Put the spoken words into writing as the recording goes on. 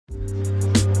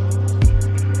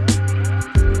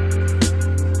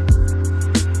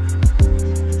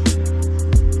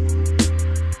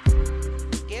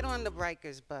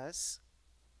bus,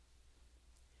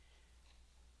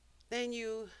 then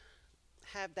you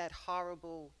have that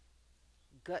horrible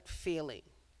gut feeling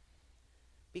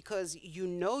because you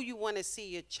know you want to see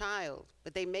your child,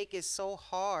 but they make it so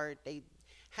hard. They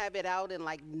have it out in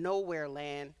like nowhere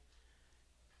land.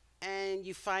 And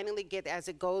you finally get, as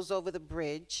it goes over the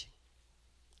bridge,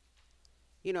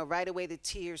 you know, right away the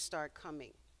tears start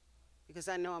coming because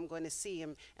I know I'm going to see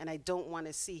him and I don't want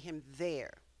to see him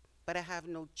there, but I have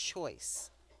no choice.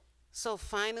 So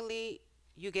finally,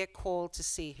 you get called to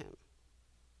see him.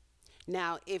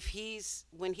 Now,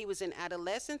 when he was in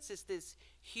adolescence, it's this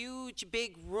huge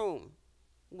big room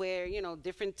where, you know,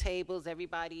 different tables,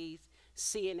 everybody's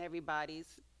seeing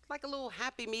everybody's, like a little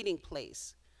happy meeting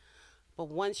place. But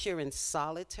once you're in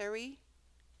solitary,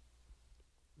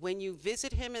 when you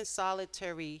visit him in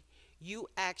solitary, you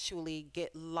actually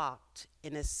get locked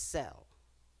in a cell.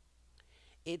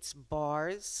 It's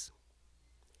bars,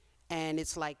 and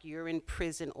it's like you're in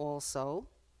prison also.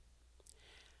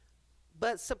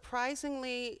 But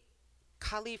surprisingly,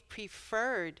 Kalief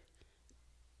preferred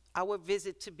our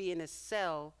visit to be in a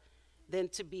cell than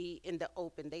to be in the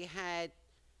open. They had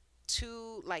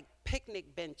two like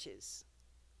picnic benches.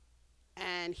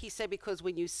 And he said because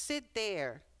when you sit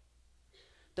there,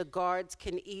 the guards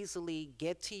can easily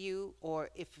get to you, or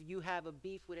if you have a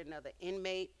beef with another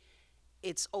inmate,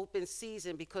 it's open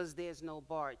season because there's no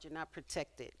bars. You're not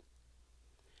protected.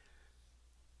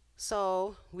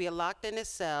 So we are locked in a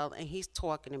cell, and he's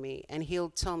talking to me, and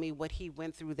he'll tell me what he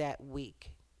went through that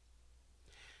week.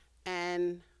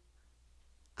 And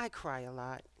I cry a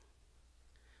lot.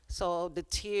 So the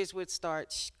tears would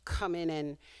start coming,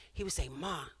 and he would say,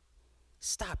 "Ma,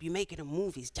 stop, you're making a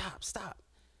movie, stop.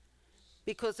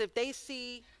 Because if they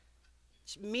see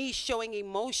me showing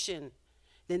emotion,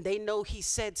 then they know he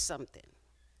said something,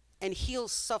 and he'll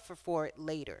suffer for it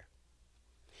later."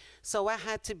 So I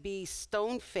had to be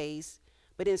stone-faced,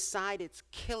 but inside it's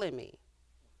killing me.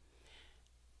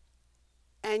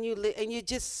 And you're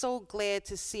just so glad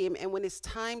to see him. And when it's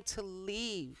time to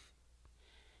leave,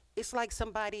 it's like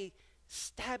somebody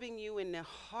stabbing you in the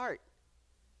heart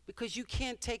because you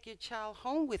can't take your child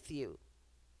home with you.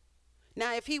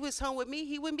 Now, if he was home with me,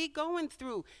 he wouldn't be going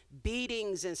through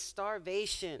beatings and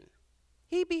starvation.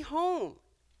 He'd be home.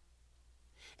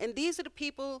 And these are the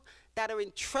people that are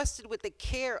entrusted with the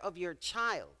care of your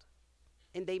child,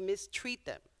 and they mistreat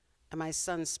them. And my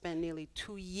son spent nearly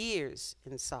 2 years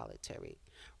in solitary.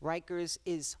 Rikers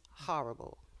is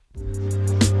horrible.